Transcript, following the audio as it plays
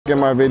in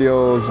my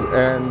videos,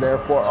 and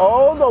therefore,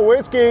 oh, the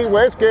whiskey,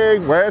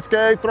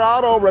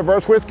 throttle,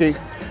 reverse whiskey.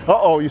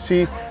 Uh-oh, you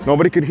see,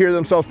 nobody could hear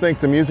themselves think.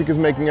 The music is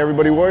making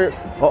everybody worry.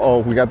 Uh-oh,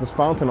 we got this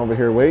fountain over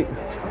here. Wait,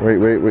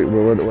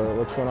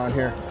 what's going on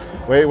here?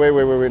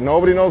 Wait.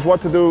 Nobody knows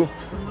what to do.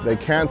 They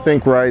can't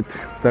think right.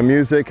 The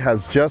music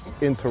has just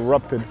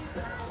interrupted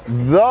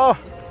the...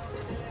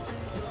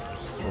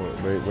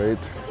 Wait.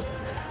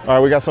 All right,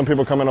 we got some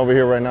people coming over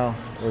here right now.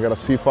 We got a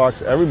sea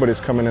fox. Everybody's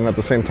coming in at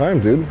the same time,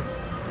 dude.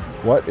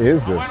 What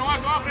is this?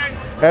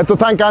 Esto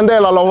está en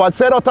candela. Los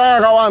balseros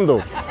están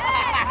acabando.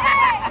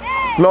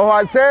 Los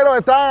balseros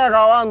están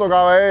acabando,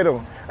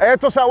 caballero.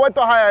 Esto se ha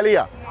vuelto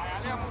Hialeah.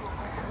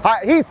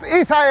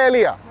 He's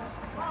Hialeah.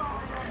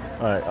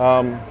 All right.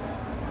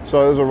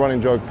 So there's a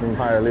running joke from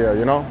Hialeah,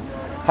 you know?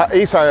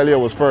 East Hialeah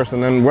was first,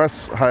 and then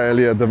West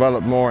Hialeah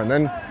developed more, and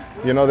then,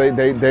 you know, they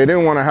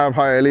didn't want to have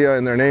Hialeah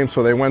in their name,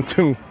 so they went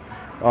to,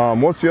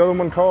 what's the other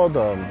one called?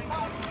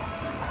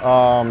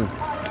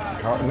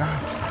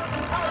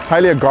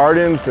 Hialeah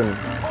Gardens, and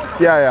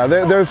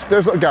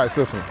there's guys,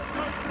 listen.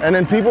 And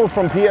then people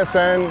from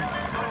PSN,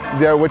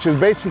 there, which is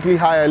basically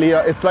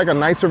Hialeah, it's like a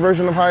nicer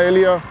version of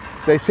Hialeah.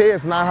 They say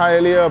it's not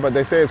Hialeah, but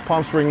they say it's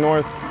Palm Spring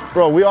North.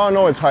 Bro, we all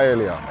know it's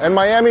Hialeah. And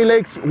Miami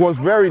Lakes was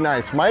very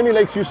nice. Miami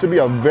Lakes used to be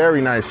a very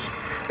nice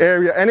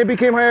area, and it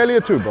became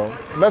Hialeah too, bro.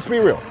 Let's be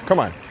real. Come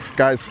on,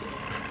 guys.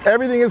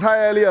 Everything is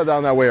Hialeah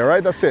down that way, all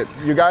right? That's it.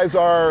 You guys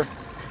are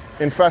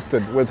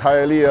infested with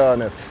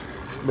Hialeah-ness.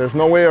 There's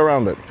no way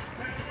around it.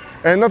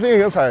 And nothing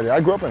against Hialeah. I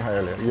grew up in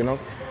Hialeah, you know?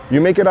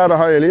 You make it out of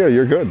Hialeah,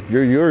 you're good.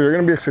 You're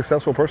gonna be a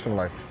successful person in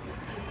life.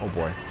 Oh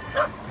boy.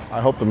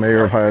 I hope the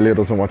mayor of Hialeah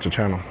doesn't watch the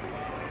channel.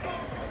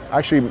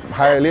 Actually,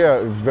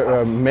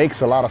 Hialeah makes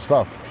a lot of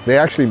stuff. They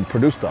actually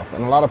produce stuff,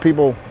 and a lot of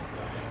people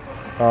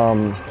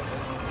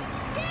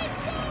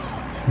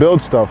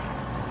build stuff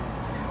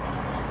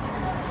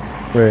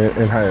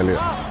in Hialeah.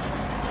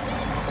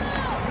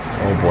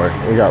 Oh boy,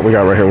 we got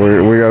right here.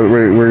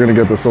 We're gonna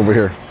get this over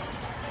here.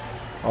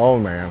 Oh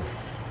man,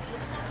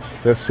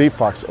 this sea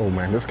fox. Oh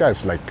man, this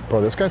guy's like, bro,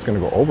 this guy's gonna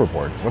go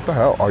overboard. What the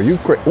hell? Are you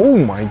crazy? Oh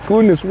my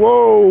goodness!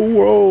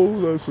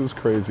 Whoa! This is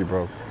crazy,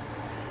 bro.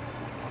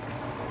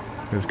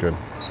 It's good.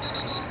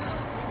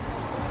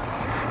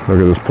 Look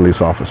at this police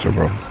officer,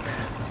 bro.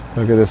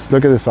 Look at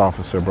this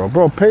officer, bro.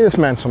 Bro, pay this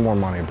man some more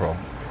money, bro.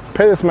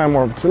 Pay this man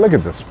more. So look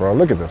at this, bro.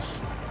 Look at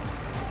this.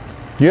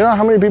 You know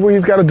how many people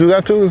he's got to do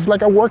that to? This is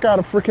like a workout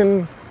of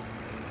freaking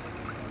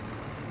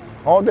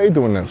all day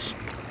doing this.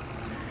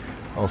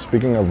 Oh,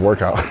 speaking of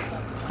workout,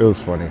 it was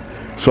funny.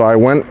 So I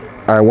went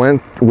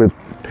with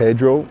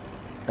Pedro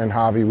and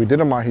Javi. We did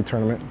a Mahi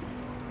tournament.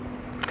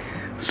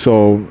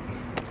 So,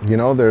 you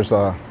know, there's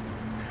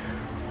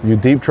you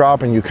deep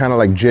drop and you kind of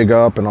like jig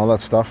up and all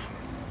that stuff.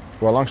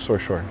 Well, long story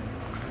short,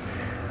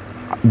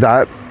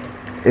 that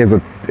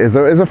is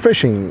a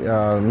fishing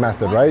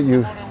method, right?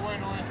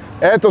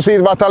 Esto sí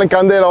va a estar en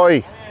candela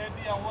hoy.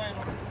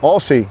 Oh,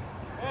 sí.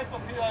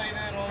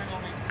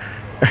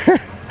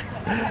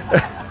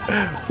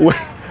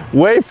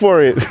 Wait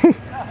for it.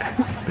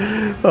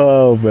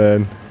 Oh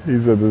man, he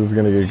said this is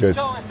gonna get good.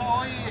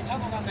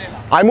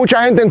 Hay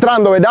mucha gente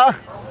entrando, ¿verdad?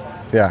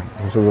 Yeah,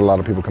 there's a lot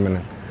of people coming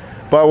in.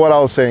 But what I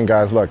was saying,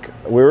 guys, look,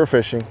 we were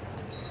fishing,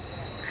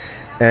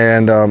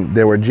 and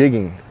they were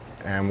jigging,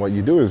 and what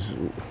you do is,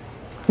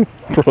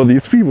 bro,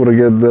 these people to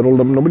get little,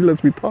 nobody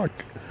lets me talk.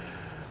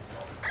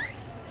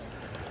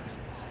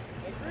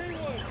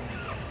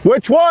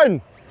 Which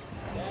one?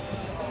 The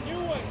new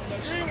one, the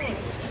green one.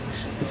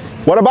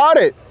 What about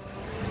it?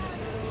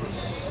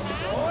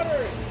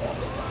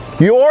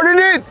 You ordered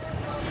it?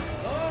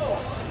 No.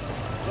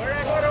 Where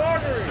I go to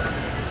order it?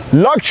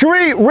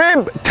 Luxury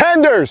rib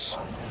tenders.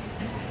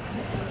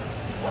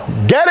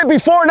 Get it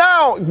before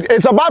now.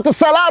 It's about to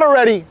sell out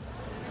already.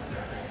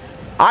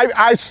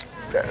 I've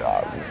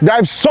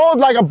sold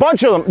like a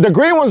bunch of them. The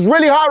green one's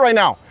really hot right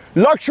now.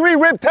 Luxury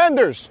rib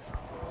tenders.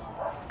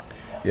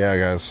 Yeah,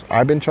 guys,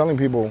 I've been telling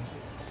people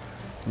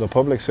the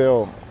public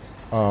sale,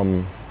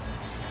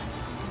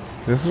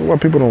 this is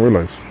what people don't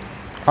realize.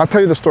 I'll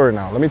tell you the story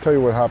now. Let me tell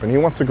you what happened. He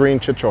wants the green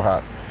Chit Show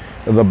hat,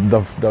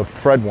 the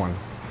Fred one.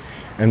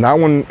 And that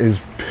one has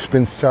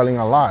been selling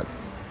a lot.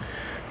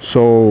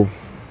 So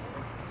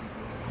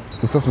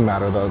it doesn't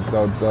matter.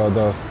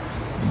 The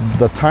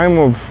time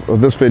of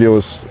this video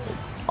is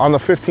on the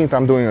 15th.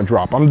 I'm doing a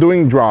drop. I'm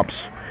doing drops.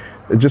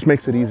 It just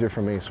makes it easier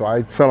for me. So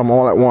I sell them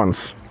all at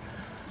once.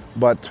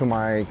 But to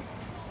my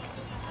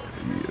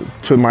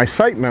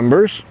site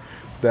members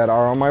that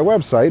are on my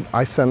website,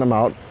 I send them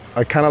out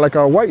kind of like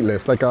a white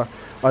list, like a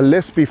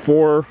list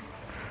before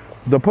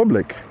the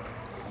public.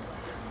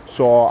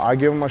 So I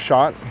give them a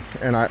shot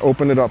and I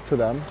open it up to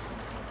them.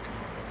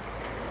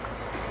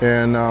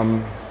 And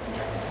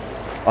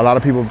a lot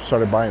of people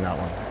started buying that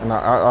one. And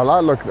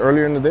look,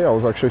 earlier in the day, I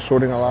was actually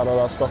sorting a lot of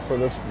that stuff for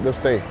this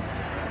day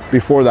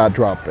before that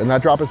drop. And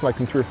that drop is like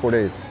in 3 or 4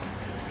 days.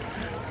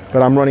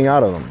 But I'm running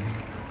out of them.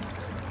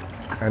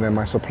 And then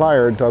my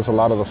supplier does a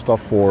lot of the stuff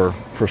for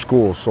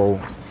school, so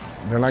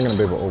they're not gonna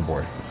be able, oh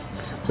boy.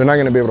 They're not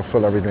gonna be able to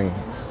fill everything.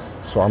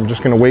 So I'm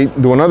just gonna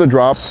wait, do another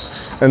drop,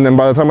 and then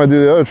by the time I do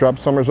the other drop,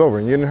 summer's over,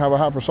 and you didn't have a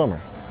hat for summer.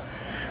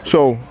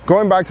 So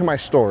going back to my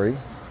story,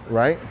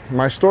 right?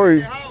 My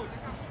story.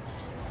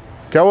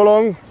 ¿Qué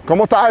bolón?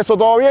 ¿Cómo está eso?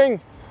 ¿Todo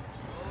bien?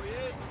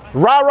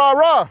 Ra, ra,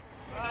 ra.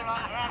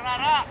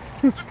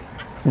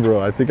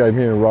 Bro, I think I'm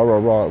hearing rah, rah,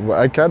 rah.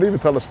 I can't even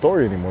tell a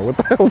story anymore. What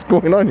the hell's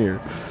going on here?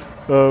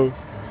 All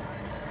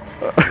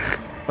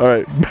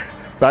right,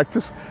 back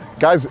to...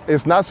 Guys,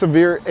 it's not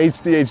severe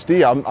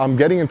ADHD. I'm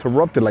getting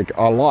interrupted like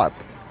a lot.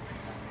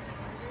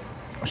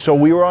 So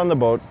we were on the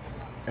boat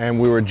and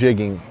we were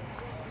jigging,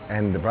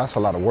 and that's a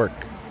lot of work.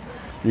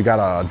 You got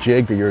a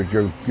jig that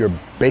you're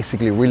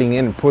basically reeling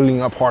in and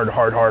pulling up hard,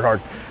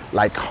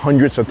 like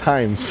hundreds of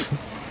times.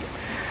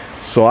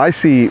 So I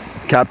see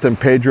Captain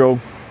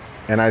Pedro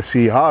and I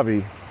see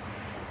Javi,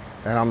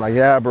 and I'm like,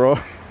 yeah, bro,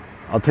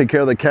 I'll take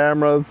care of the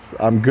cameras.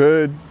 I'm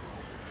good.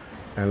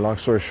 And long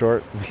story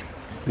short,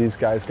 these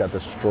guys got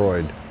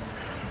destroyed.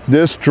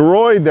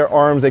 Destroyed their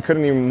arms. They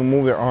couldn't even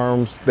move their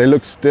arms. They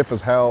looked stiff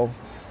as hell.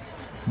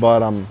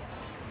 But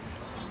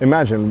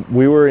imagine,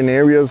 we were in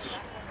areas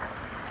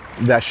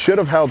that should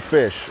have held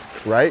fish,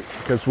 right?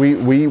 Because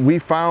we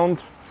found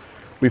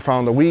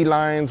the weed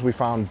lines, we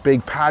found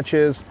big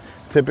patches.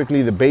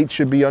 Typically the bait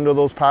should be under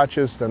those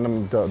patches,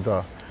 then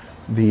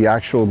the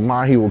actual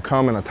mahi will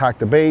come and attack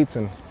the baits.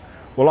 And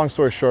well, long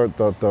story short,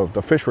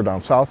 the fish were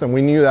down south, and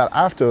we knew that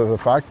after the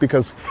fact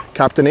because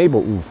Captain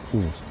Abel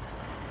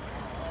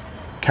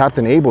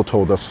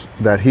told us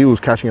that he was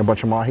catching a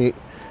bunch of mahi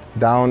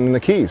down in the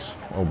Keys.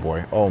 Oh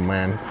boy, oh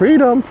man,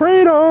 freedom,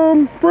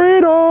 freedom,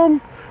 freedom,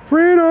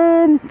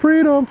 freedom,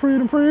 freedom,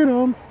 freedom,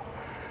 freedom.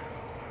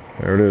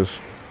 There it is.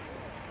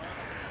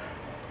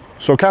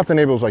 So Captain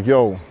Abel's like,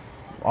 yo,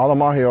 all the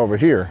mahi over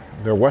here,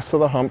 they're west of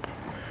the hump,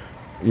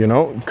 you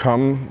know,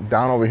 come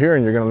down over here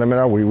and you're gonna limit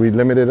out. We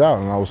limited out.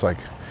 And I was like,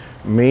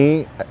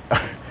 me,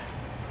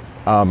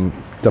 the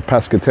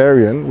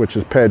pescatarian, which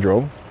is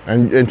Pedro,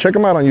 and check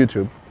him out on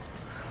YouTube,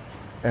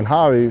 and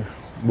Javi,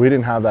 we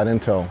didn't have that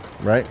intel,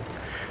 right?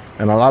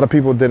 And a lot of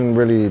people didn't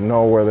really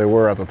know where they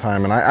were at the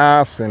time. And I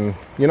asked, and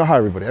you know how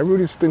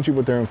everybody's stingy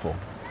with their info.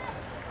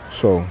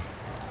 So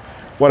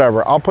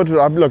whatever, I'll put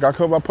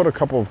a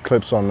couple of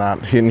clips on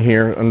that in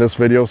here in this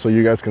video so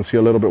you guys can see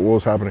a little bit what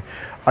was happening.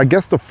 I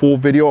guess the full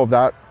video of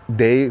that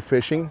day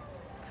fishing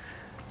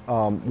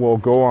will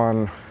go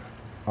on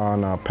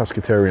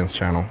Pescatarian's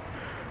channel.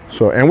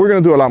 So, and we're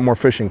gonna do a lot more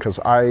fishing because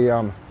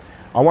I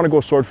want to go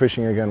sword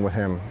fishing again with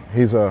him.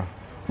 He's a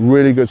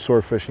really good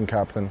sword fishing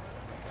captain.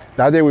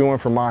 That day we went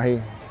for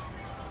mahi,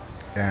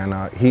 and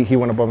he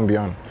went above and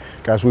beyond.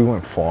 Guys, we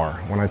went far.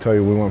 When I tell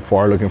you we went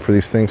far looking for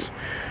these things,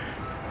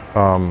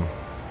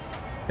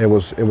 it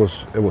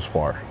was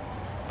far.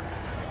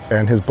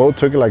 And his boat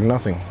took it like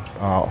nothing.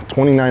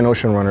 29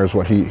 ocean runner is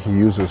what he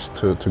uses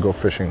to go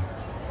fishing.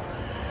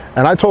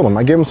 And I told him,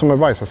 I gave him some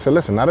advice. I said,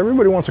 listen, not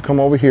everybody wants to come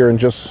over here and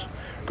just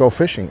go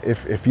fishing.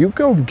 If you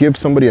go give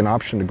somebody an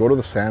option to go to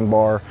the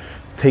sandbar,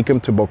 take them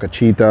to Boca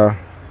Chica,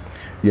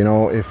 you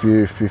know, if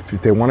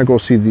they want to go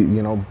see the,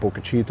 you know,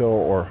 Boca Chica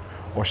or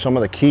some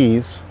of the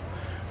Keys,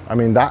 I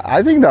mean,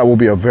 I think that will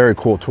be a very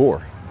cool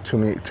tour to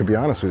me, to be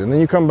honest with you. And then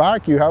you come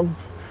back, you have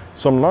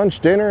some lunch,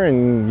 dinner,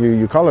 and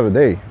you call it a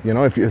day, you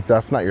know, if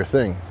that's not your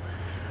thing.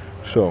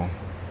 So,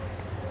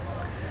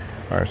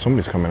 all right,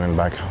 somebody's coming in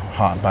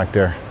hot back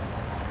there.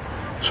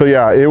 So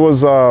yeah, it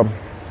was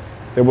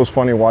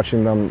funny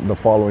watching them the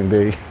following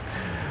day.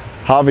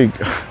 Javi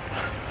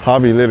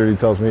literally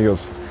tells me, he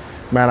goes,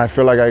 man, I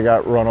feel like I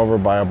got run over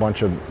by a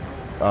bunch of,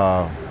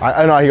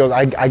 I know, he goes,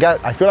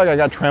 I feel like I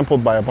got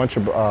trampled by a bunch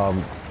of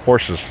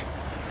horses.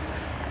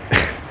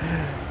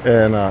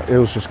 And it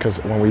was just because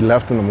when we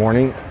left in the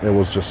morning, it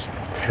was just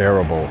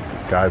terrible.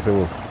 Guys, it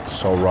was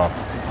so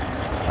rough.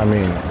 I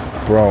mean,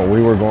 bro,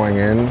 we were going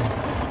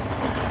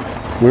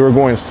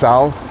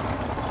south,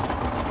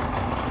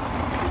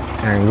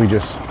 and we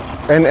just,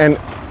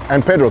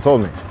 and Pedro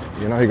told me,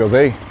 you know, he goes,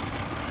 hey,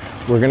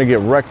 we're gonna get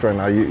wrecked right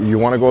now. You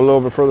want to go a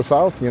little bit further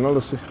south? You know,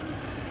 let's see.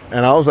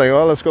 And I was like,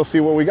 well, let's go see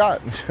what we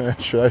got.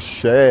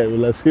 Shit,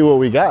 let's see what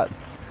we got.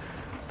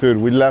 Dude,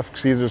 we left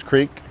Caesar's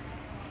Creek.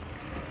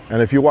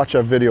 And if you watch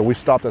that video, we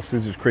stopped at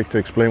Caesar's Creek to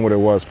explain what it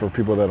was for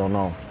people that don't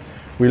know.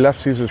 We left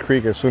Caesar's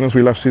Creek. As soon as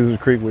we left Caesar's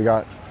Creek, we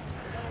got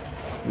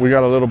a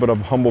little bit of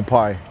humble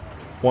pie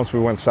once we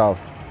went south.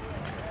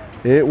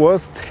 It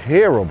was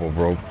terrible,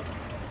 bro.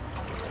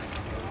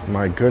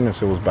 My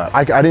goodness, it was bad.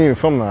 I didn't even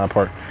film that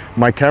part.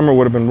 My camera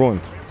would have been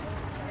ruined.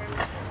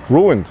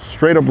 Ruined,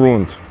 straight up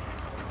ruined.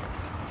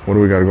 What do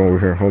we got to go over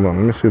here? Hold on,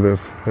 let me see this.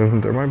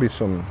 There might be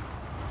some,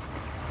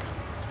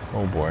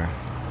 oh boy.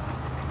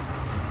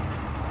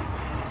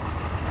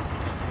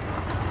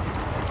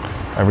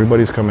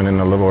 Everybody's coming in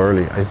a little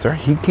early. Is there a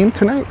heat game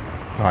tonight?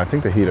 No, I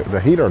think the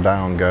heat are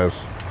down,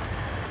 guys.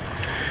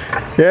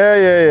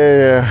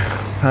 Yeah.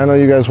 I know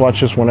you guys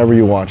watch this whenever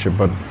you watch it,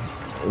 but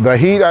the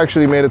Heat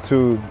actually made it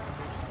to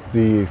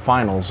the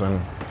finals, and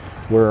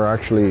we're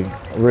actually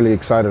really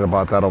excited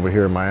about that over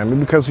here in Miami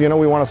because, you know,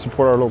 we want to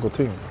support our local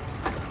team.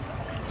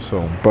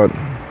 So, but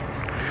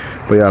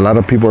But yeah, a lot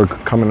of people are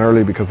coming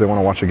early because they want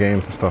to watch the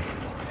games and stuff.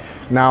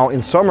 Now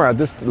in summer, at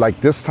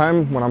this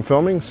time when I'm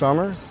filming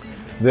summer,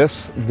 you'll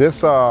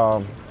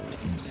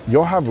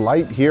have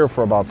light here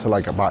for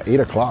about 8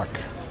 o'clock.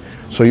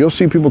 So you'll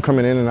see people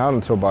coming in and out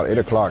until about 8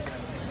 o'clock.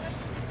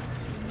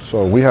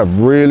 So we have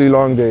really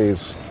long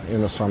days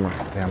in the summer.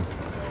 Damn,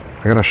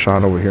 I got a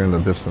shot over here in the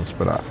distance,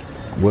 but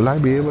will I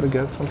be able to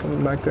get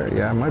something back there?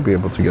 Yeah, I might be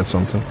able to get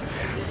something.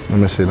 Let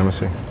me see.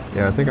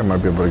 Yeah, I think I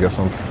might be able to get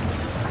something.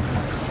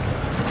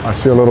 I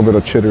see a little bit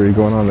of chittery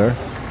going on there.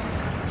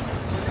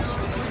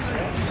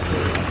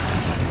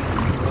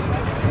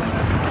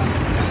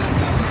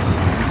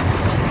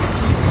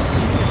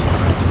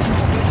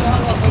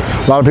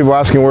 A lot of people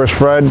asking where's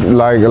Fred.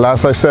 Like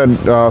last I said,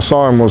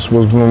 saw him was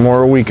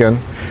Memorial Weekend.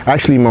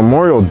 Actually,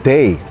 Memorial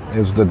Day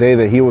is the day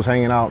that he was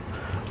hanging out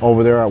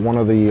over there at one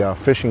of the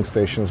fishing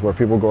stations where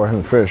people go ahead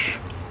and fish.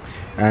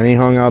 And he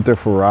hung out there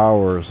for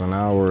hours and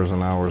hours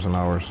and hours and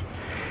hours.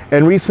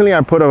 And recently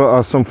I put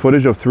some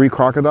footage of 3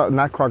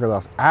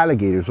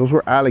 alligators. Those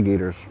were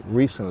alligators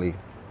recently.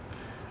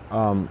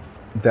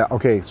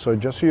 Okay, so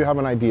just so you have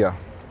an idea,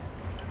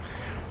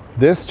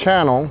 this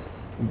channel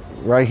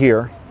right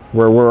here,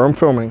 where I'm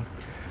filming,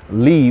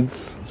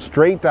 leads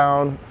straight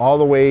down all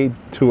the way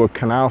to a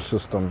canal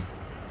system,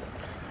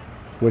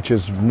 which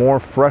is more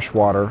fresh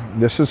water.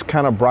 This is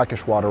kind of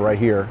brackish water right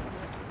here,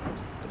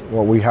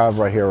 what we have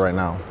right here right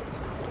now.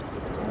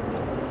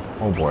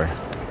 Oh boy.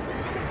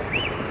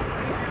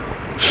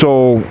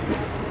 So,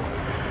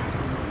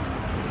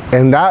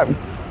 and that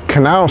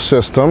canal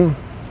system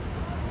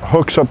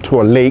hooks up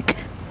to a lake,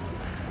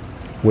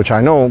 which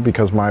I know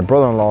because my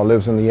brother-in-law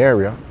lives in the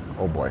area.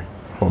 Oh boy,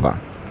 hold on.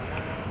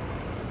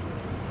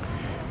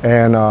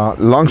 And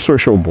long story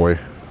short, boy,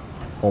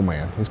 oh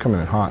man, he's coming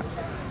in hot.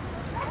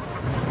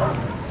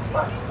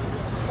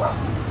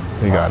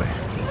 He got it.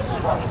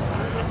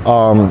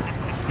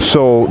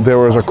 So there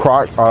was a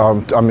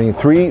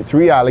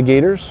three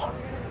alligators,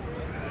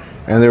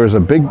 and there was a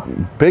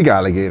big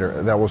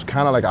alligator that was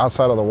kind of like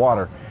outside of the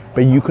water,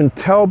 but you can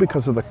tell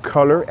because of the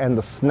color and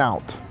the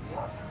snout,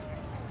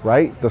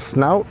 right? The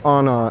snout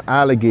on an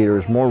alligator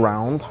is more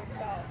round,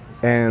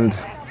 and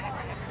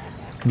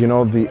you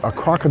know, a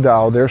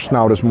crocodile, their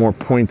snout is more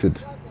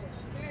pointed,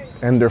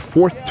 and their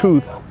 4th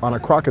tooth on a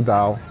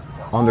crocodile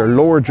on their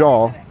lower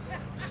jaw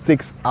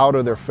sticks out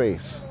of their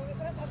face.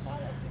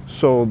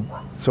 So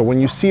when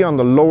you see on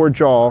the lower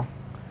jaw,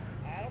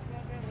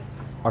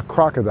 a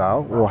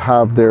crocodile will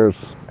have theirs,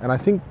 and I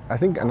think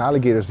an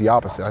alligator is the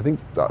opposite. I think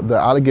the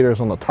alligator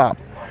is on the top.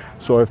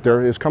 So if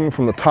there is coming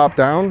from the top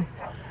down,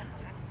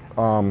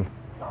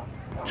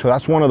 so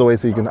that's one of the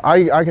ways that you can,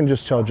 I can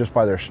just tell just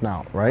by their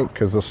snout, right?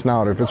 Because the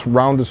snout, if it's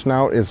rounded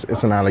snout,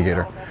 it's an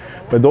alligator.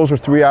 But those are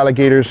 3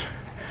 alligators.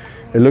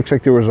 It looks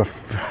like there was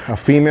a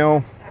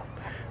female,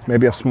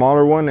 maybe a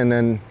smaller one, and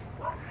then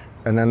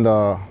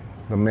the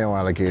male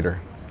alligator.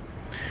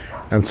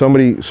 And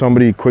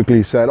somebody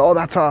quickly said, "Oh,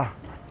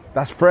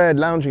 that's Fred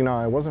lounging."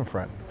 No, it wasn't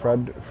Fred.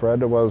 Fred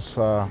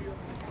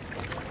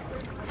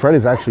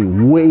is actually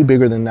way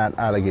bigger than that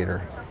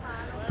alligator.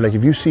 Like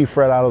if you see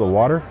Fred out of the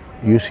water,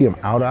 you see him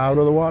out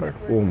of the water.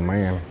 Oh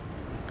man,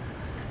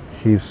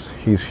 he's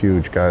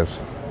huge, guys.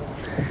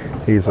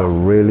 He's a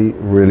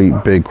really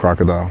big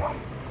crocodile.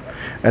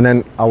 And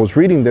then I was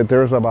reading that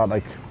there's about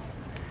like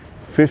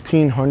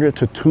 1,500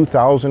 to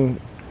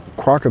 2,000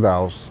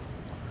 crocodiles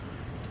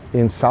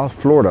in South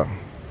Florida.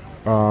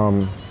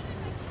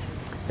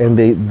 And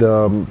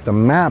the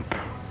map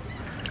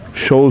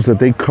shows that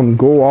they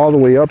go all the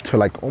way up to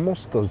like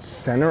almost the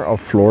center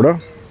of Florida.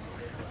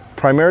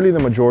 Primarily the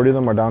majority of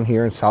them are down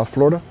here in South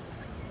Florida,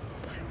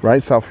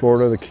 right? South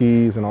Florida, the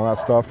Keys and all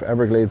that stuff.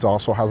 Everglades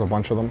also has a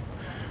bunch of them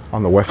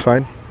on the west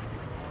side.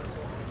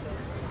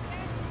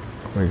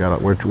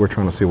 We're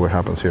trying to see what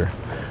happens here.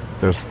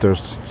 There's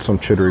some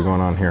chittery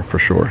going on here for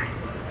sure.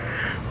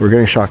 We're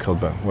getting shot killed,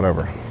 but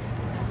whatever.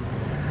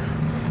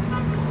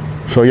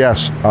 So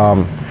yes,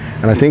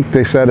 and I think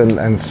they said in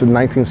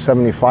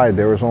 1975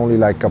 there was only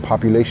like a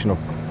population of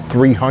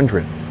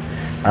 300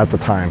 at the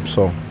time.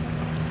 So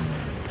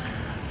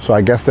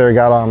I guess they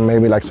got on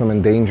maybe like some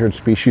endangered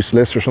species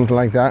list or something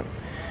like that.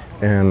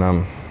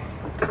 And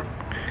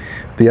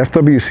the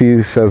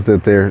FWC says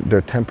that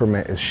their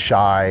temperament is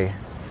shy.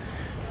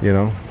 You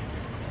know,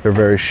 they're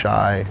very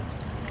shy.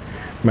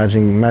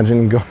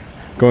 Imagine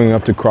going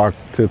up to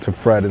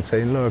Fred and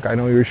saying, "Look, I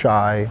know you're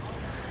shy.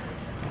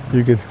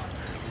 We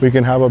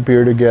can have a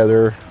beer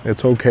together.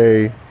 It's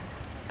okay."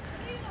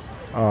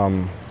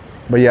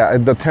 But yeah,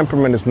 the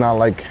temperament is not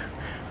like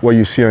what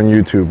you see on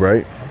YouTube,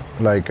 right?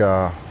 Like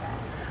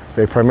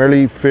they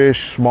primarily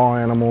fish small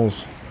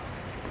animals,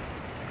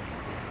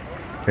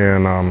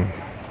 and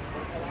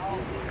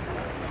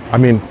I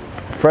mean,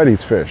 Fred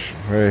eats fish.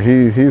 Right?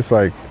 He's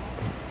like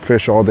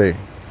fish all day.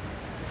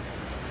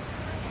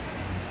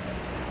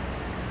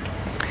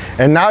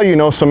 And now you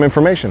know some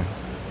information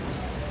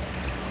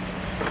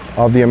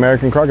of the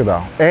American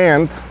crocodile.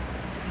 And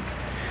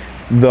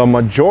the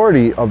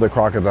majority of the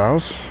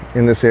crocodiles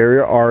in this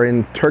area are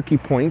in Turkey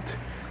Point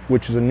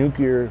which is a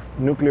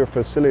nuclear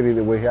facility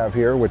that we have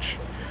here, which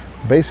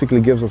basically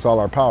gives us all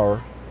our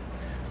power.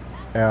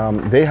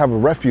 They have a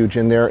refuge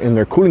in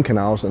their cooling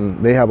canals,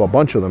 and they have a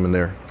bunch of them in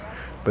there,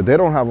 but they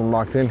don't have them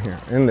locked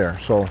in there.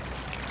 So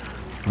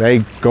they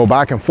go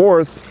back and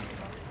forth,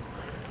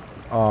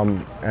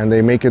 and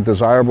they make it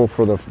desirable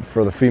for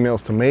the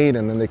females to mate,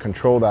 and then they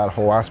control that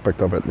whole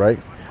aspect of it, right?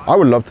 I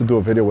would love to do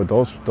a video with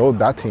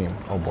that team.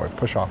 Oh boy,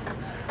 push off,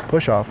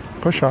 push off,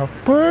 push off,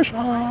 push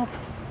off.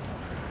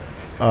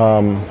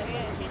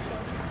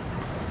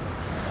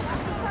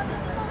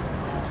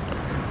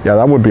 Yeah,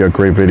 that would be a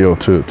great video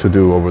to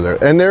do over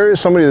there. And there is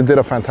somebody that did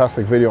a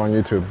fantastic video on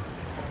YouTube.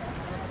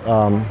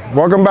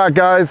 Welcome back,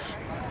 guys.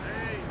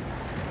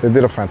 They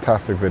did a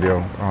fantastic video,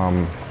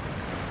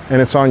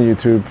 and it's on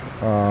YouTube.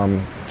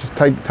 Just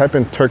type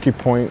in Turkey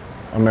Point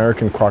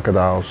American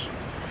crocodiles,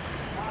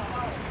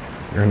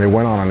 and they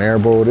went on an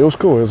airboat. It was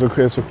cool. It's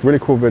a really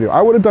cool video.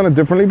 I would have done it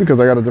differently because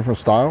I got a different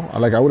style. I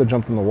would have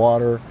jumped in the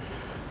water,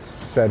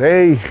 said,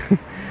 "Hey,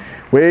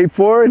 wait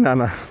for it."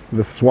 No,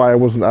 this is why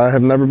I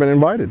have never been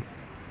invited.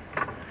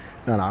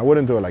 No, I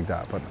wouldn't do it like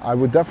that. But I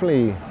would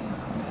definitely,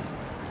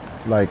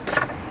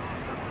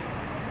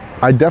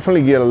 I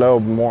definitely get a little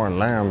more on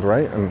land,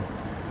 right?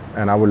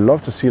 And I would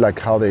love to see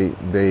how they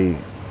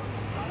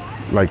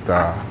like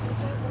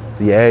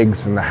the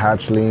eggs and the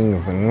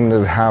hatchlings and when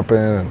did it happen,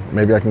 and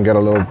maybe I can get a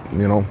little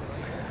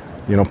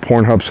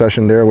Pornhub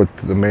session there with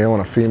the male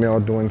and a female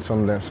doing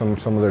some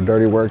of their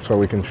dirty work, so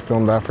we can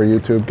film that for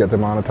YouTube, get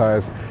them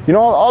monetized.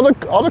 All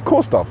the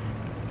cool stuff.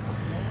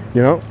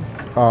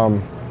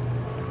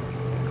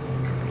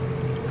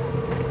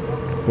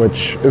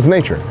 Which is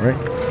nature, right?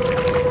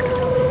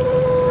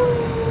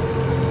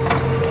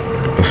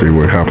 Let's see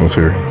what happens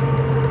here.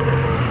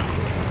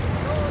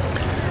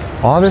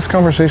 All this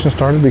conversation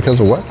started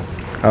because of what?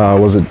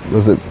 Was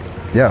it?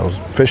 Yeah, it was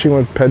fishing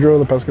with Pedro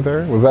the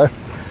Pescatarian. Was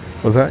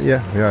that?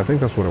 Yeah, I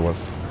think that's what it was.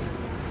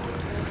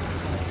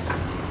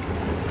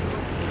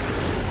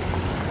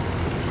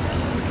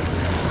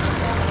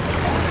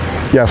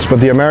 Yes,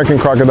 but the American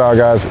crocodile,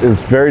 guys, is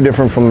very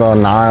different from the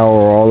Nile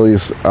or all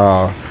these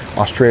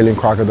Australian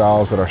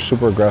crocodiles that are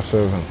super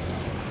aggressive. And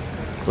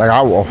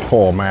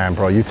oh man,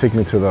 bro, you take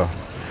me to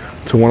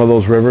one of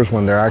those rivers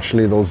when they're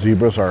actually, those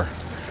zebras are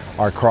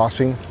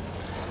crossing.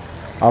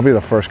 I'll be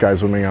the first guy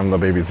swimming on the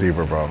baby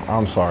zebra, bro.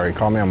 I'm sorry,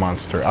 call me a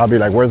monster. I'll be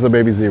like, where's the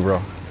baby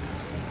zebra?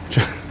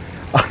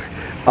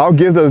 I'll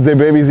give the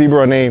baby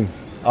zebra a name.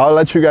 I'll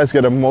let you guys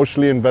get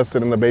emotionally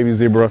invested in the baby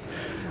zebra.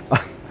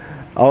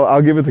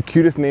 I'll give it the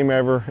cutest name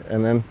ever,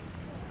 and then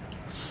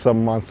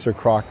some monster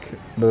croc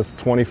that's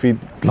 20 feet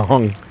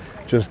long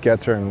just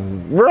gets her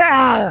and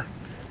rawr!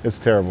 It's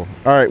terrible.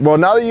 All right, well,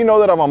 now that you know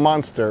that I'm a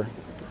monster,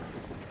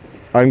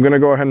 I'm gonna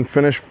go ahead and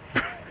finish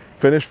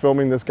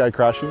filming this guy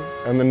crashing,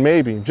 and then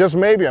maybe, just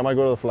maybe, I might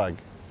go to the flag.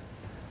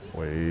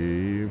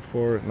 Wait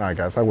for it. Nah,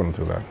 guys, I wouldn't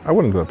do that. I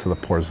wouldn't do that to the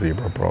poor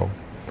zebra, bro.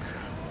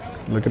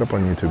 Look it up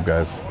on YouTube,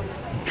 guys.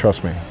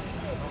 Trust me.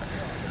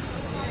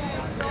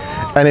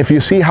 And if you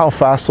see how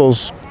fast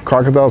those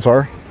crocodiles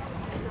are,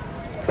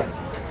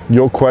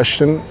 you'll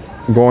question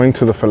going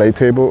to the fillet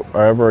table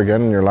ever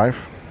again in your life.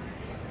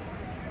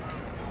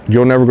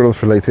 You'll never go to the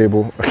fillet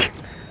table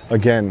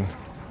again.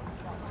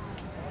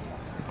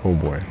 Oh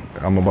boy,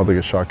 I'm about to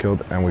get shot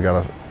killed, and we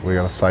got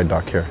a side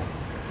dock here.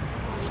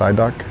 Side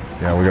dock?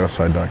 Yeah, we got a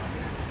side dock.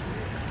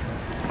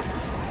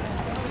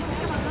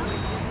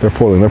 They're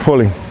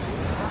pulling.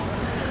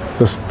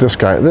 This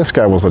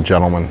guy was a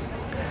gentleman.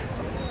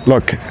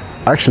 Look,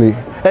 actually,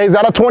 hey, is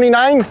that a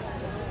 29?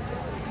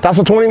 That's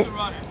a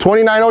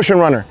 29 Ocean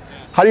Runner.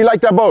 How do you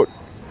like that boat?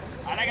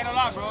 I like it a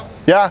lot, bro.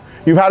 Yeah?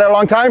 You've had it a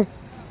long time?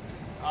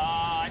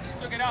 I just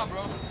took it out,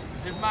 bro.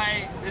 This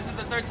is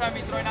the third time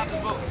me throwing out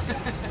this boat.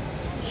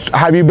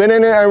 Have you been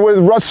in it with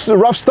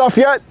rough stuff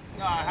yet?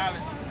 No, I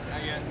haven't.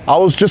 Not yet. I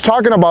was just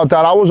talking about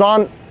that.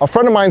 A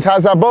friend of mine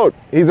has that boat.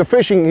 He's a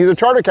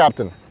charter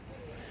captain.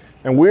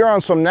 And we were on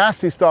some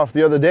nasty stuff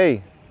the other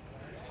day.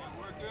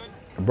 We're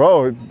good.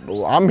 Bro,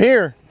 I'm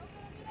here.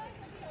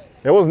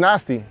 It was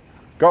nasty.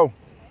 Go.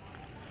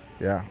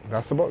 Yeah,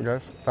 that's the boat,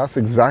 guys. That's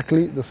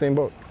exactly the same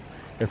boat.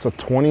 It's a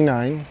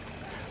 29.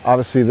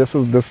 Obviously, this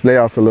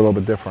layout's a little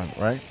bit different,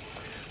 right?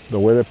 The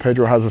way that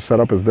Pedro has it set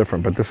up is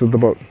different, but this is the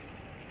boat.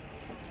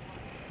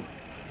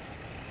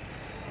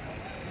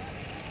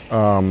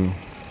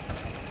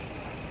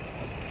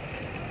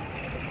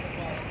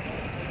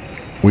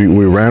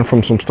 We ran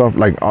from some stuff,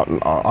 like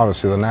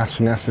obviously the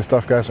nasty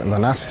stuff, guys, and the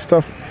nasty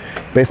stuff,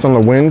 based on the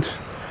wind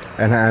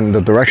and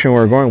the direction we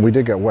were going, we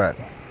did get wet.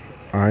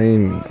 I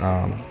ain't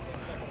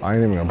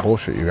even gonna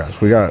bullshit you guys.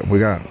 We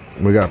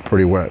got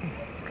pretty wet,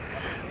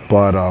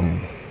 but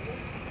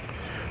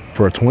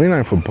for a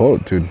 29-foot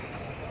boat, dude,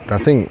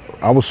 that thing,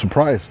 I was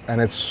surprised,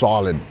 and it's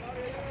solid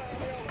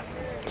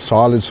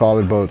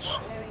boats.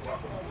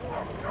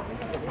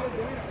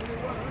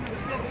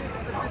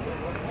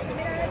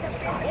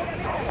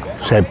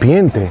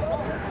 Serpiente.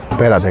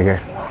 Espérate, ¿qué?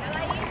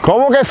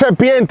 ¿Cómo que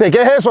serpiente?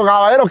 ¿Qué es eso,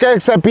 caballero? ¿Qué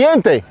es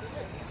serpiente?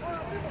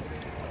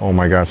 Oh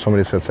my God,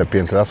 somebody said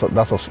serpiente.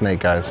 That's a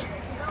snake, guys.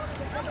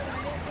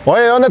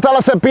 Oye, ¿dónde está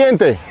la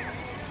serpiente?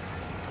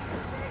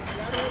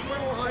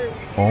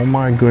 Oh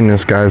my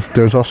goodness, guys.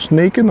 There's a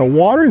snake in the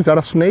water. Is that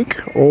a snake?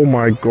 Oh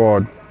my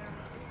God.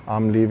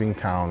 I'm leaving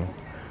town.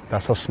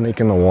 That's a snake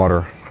in the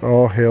water.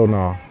 Oh, hell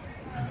no.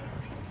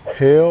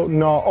 Hell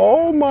no.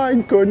 Oh my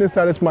goodness.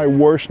 That is my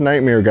worst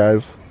nightmare,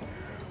 guys.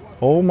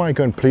 Oh my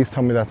goodness. Please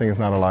tell me that thing is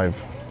not alive.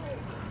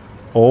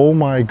 Oh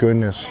my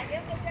goodness.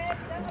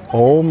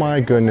 Oh my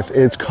goodness.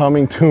 It's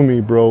coming to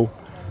me, bro.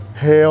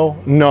 Hell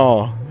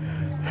no.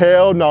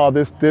 Hell no.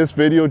 This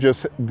video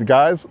just,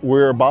 guys,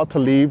 we're about to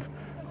leave.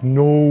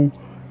 No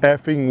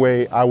effing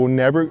way. I will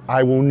never,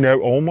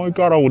 oh my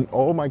God,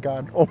 oh my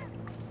God, oh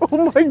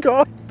my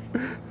God,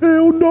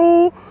 hell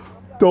no.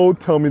 Don't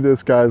tell me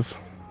this, guys.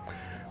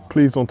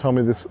 Please don't tell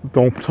me this,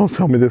 don't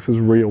tell me this is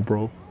real,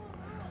 bro.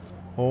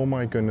 Oh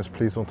my goodness,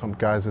 please don't tell me,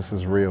 guys, this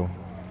is real.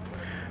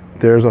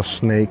 There's a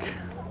snake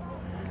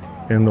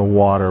in the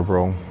water,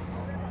 bro.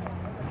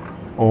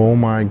 Oh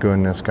my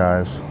goodness,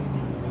 guys.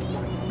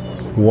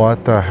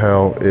 What the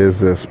hell is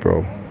this,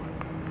 bro?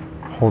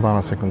 Hold on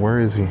a second, where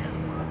is he?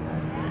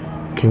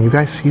 Can you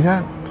guys see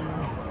that?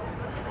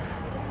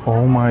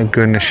 Oh my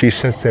goodness, she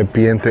said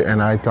serpiente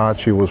and I thought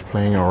she was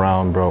playing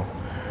around, bro.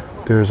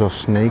 There's a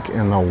snake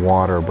in the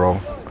water, bro.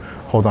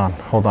 Hold on.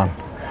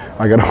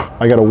 I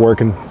gotta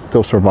work and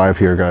still survive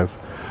here, guys.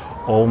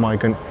 Oh my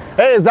goodness.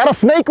 Hey, is that a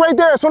snake right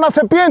there? Es una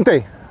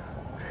serpiente.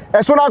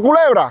 Es una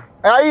culebra.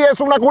 Ahí es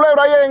una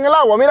culebra ahí en el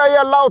agua. Mira ahí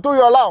al lado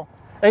tuyo, al lado.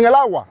 En el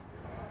agua.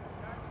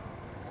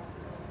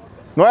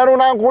 ¿No era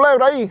una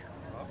culebra ahí?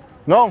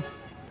 No.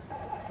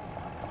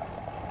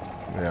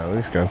 Yeah,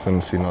 these guys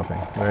didn't see nothing.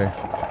 They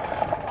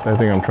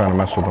think I'm trying to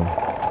mess with them.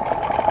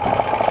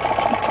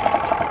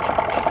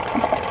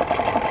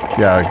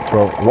 Yeah,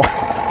 bro.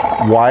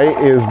 Why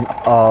is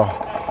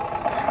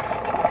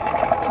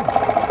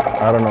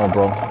I don't know,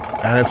 bro.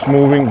 And it's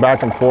moving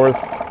back and forth.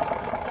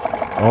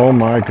 Oh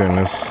my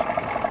goodness.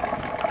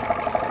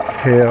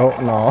 Hell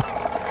no.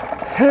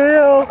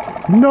 Hell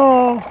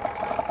no.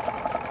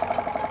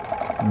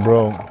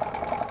 Bro.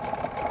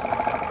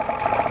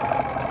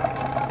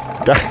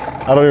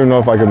 I don't even know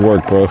if I could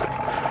work, bro.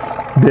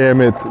 Damn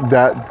it.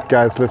 That,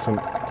 guys, listen.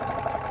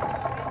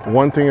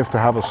 One thing is to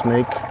have a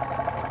snake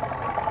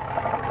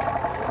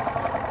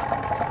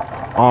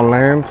on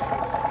land,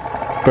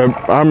 but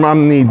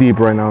I'm knee deep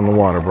right now in the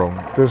water, bro.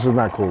 This is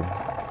not cool.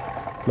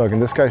 Look,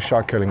 and this guy's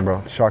shot killing,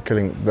 bro. Shot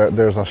killing.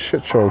 There's a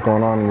shit show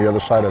going on the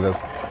other side of this.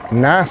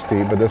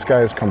 Nasty, but this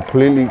guy is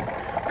completely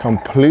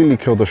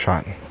killed the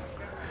shot.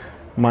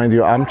 Mind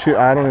you, I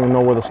don't even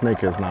know where the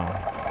snake is now.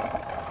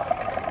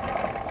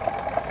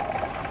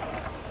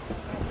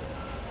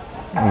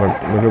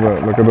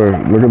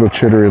 Look at the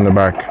chitter in the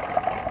back.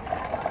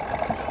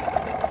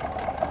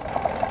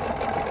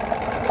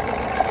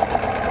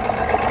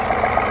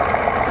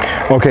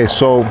 Okay,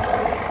 so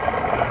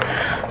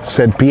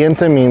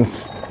serpiente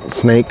means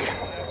snake,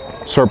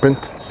 serpent,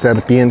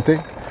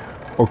 serpiente,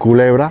 or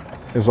culebra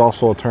is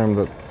also a term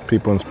that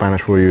people in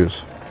Spanish will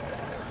use.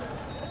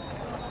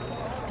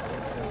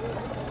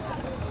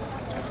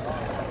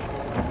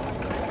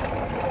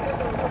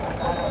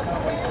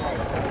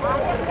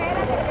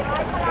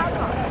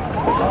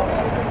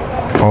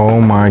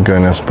 Oh my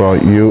goodness, bro!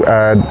 You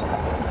add,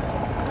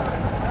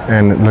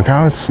 and look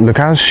how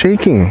it's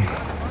shaking.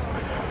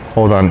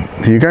 Hold on,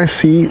 do you guys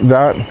see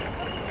that?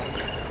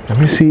 Let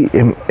me see.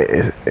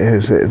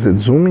 Is it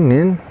zooming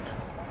in?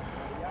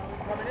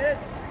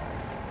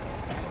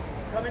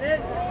 Coming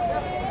in.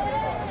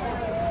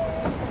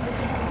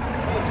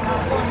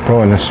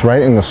 Bro, and it's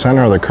right in the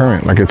center of the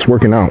current, like it's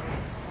working out.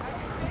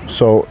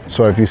 So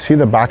if you see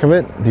the back of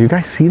it, do you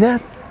guys see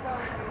that?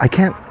 I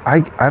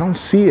don't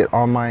see it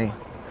on my.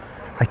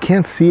 I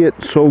can't see it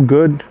so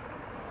good.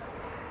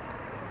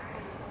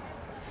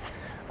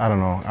 I don't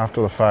know,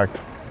 after the fact.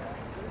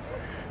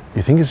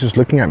 You think he's just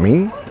looking at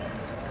me?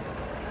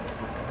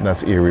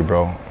 That's eerie,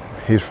 bro.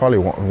 He's probably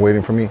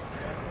waiting for me.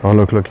 Oh,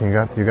 look, you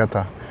got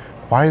the.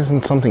 Why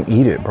isn't something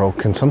eat it, bro?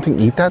 Can something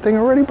eat that thing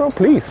already, bro?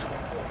 Please.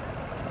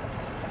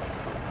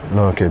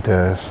 Look at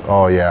this.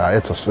 Oh yeah,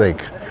 it's a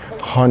snake.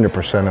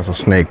 100% is a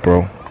snake,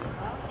 bro.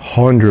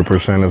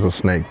 100% is a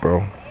snake,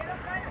 bro.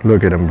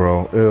 Look at him,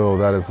 bro. Ew,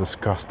 that is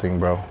disgusting,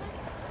 bro.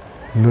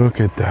 Look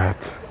at that.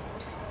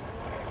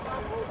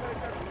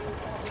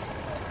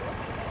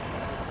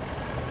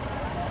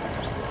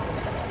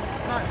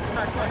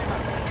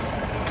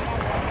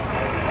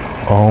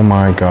 Oh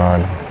my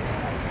God.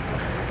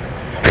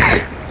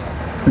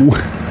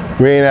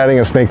 We ain't adding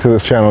a snake to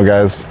this channel,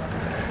 guys.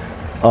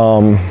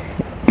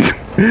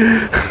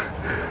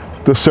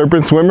 The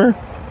serpent swimmer.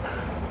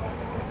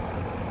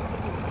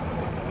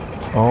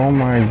 Oh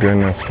my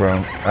goodness,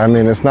 bro. I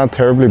mean, it's not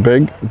terribly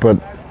big, but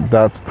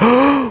that's.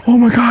 Oh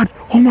my God!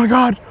 Oh my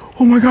God!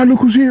 Oh my God! Look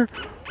who's here!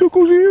 Look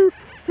who's here!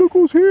 Look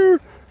who's here!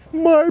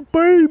 My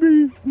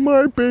baby!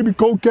 My baby!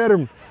 Go get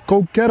him!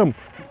 Go get him!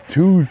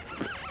 Dude,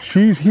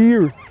 she's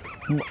here.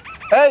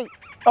 Hey!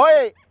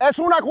 Oye, es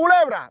una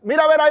culebra.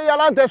 Mira a ver ahí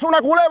adelante. Es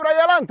una culebra ahí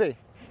adelante.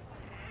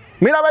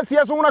 Mira a ver si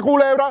es una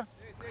culebra.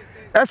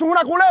 Es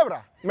una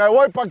culebra. Me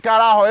voy para el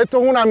carajo.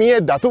 Esto es una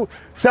mierda. ¿Tú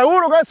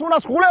seguro que es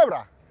unas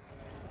culebras?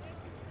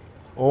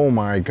 Oh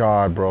my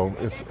God, bro.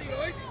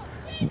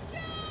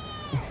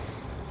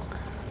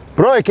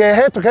 Bro, ¿qué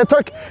es esto?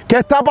 ¿Qué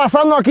está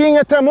pasando aquí en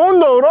este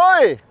mundo,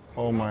 bro?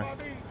 Oh my.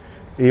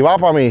 Y va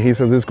para mí. He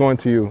says this is going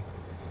to you.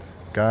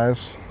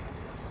 Guys,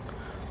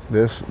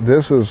 this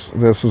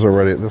is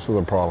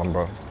a problem,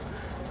 bro.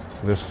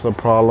 This is a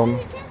problem.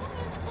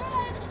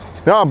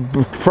 No,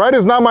 Fred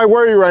is not my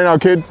worry right now,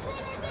 kid.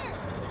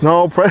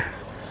 No,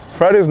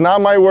 Fred is not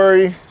my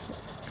worry.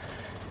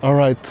 All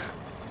right.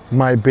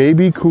 My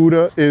baby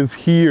Kuda is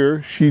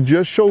here. She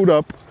just showed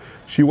up.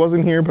 She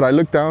wasn't here, but I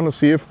looked down to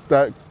see if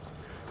that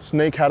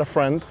snake had a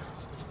friend.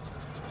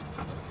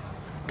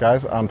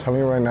 Guys, I'm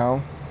telling you right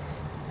now.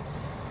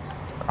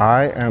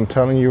 I am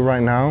telling you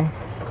right now.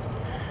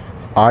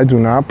 I do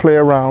not play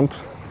around.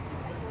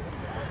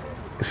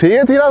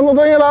 Sigue tirándote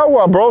en el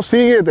agua, bro.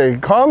 Síguete.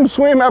 Come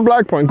swim at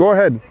Black Point. Go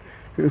ahead.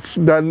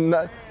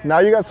 Now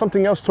you got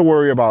something else to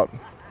worry about.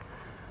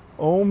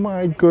 Oh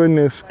my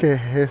goodness. ¿Qué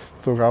es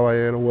esto,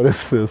 caballero? What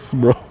is this,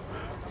 bro?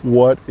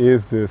 What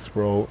is this,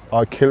 bro?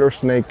 A killer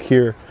snake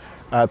here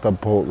at the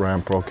boat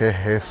ramp, bro. ¿Qué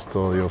es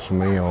esto, Dios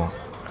mío?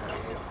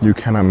 You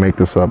cannot make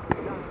this up.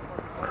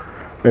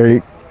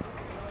 Hey,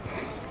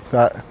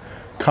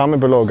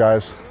 comment below,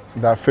 guys.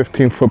 That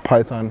 15-foot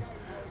python,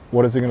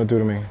 what is it gonna do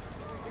to me?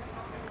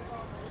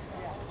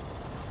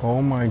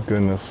 Oh my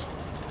goodness.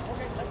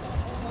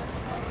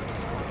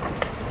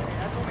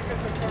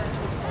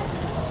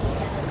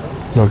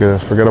 Look at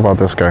this, forget about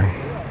this guy.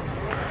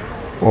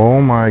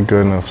 Oh my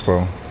goodness,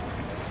 bro.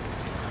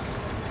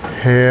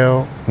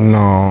 Hell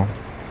no.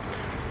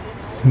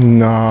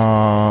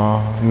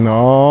 No,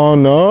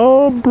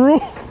 bro.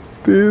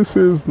 This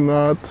is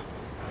the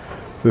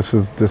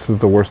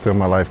worst day of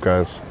my life,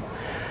 guys.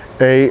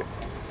 Hey,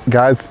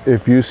 guys,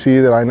 if you see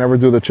that I never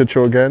do the Chit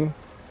Show again,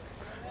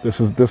 this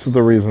is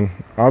the reason.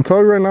 I'll tell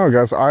you right now,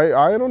 guys,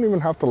 I don't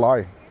even have to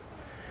lie.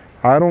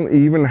 I don't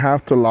even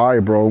have to lie,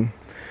 bro.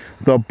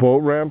 The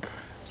boat ramp.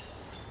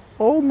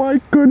 Oh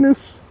my goodness.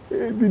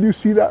 Did you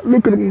see that?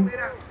 Look at him.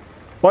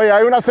 Oye,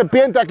 hay una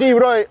serpiente aquí,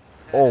 bro.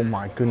 Oh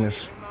my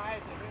goodness.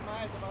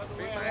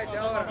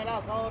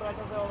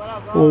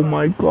 Oh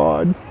my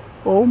God.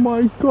 Oh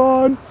my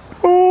God.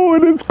 Oh,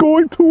 and it's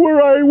going to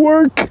where I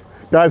work.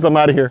 Guys, I'm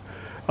out of here.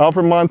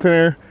 Alfred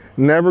Montaner,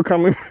 never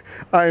coming.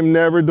 I am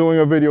never doing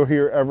a video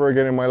here ever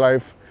again in my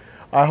life.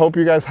 I hope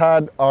you guys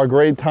had a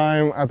great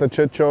time at the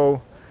Chit Show.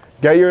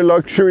 Get your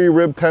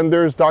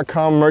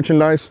luxuryribtenders.com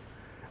merchandise.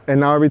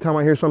 And now every time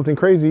I hear something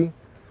crazy,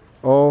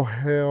 oh,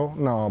 hell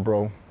no,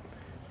 bro.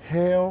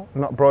 Hell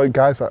no, bro,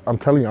 guys, I'm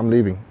telling you, I'm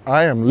leaving.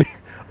 I am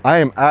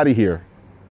out of here.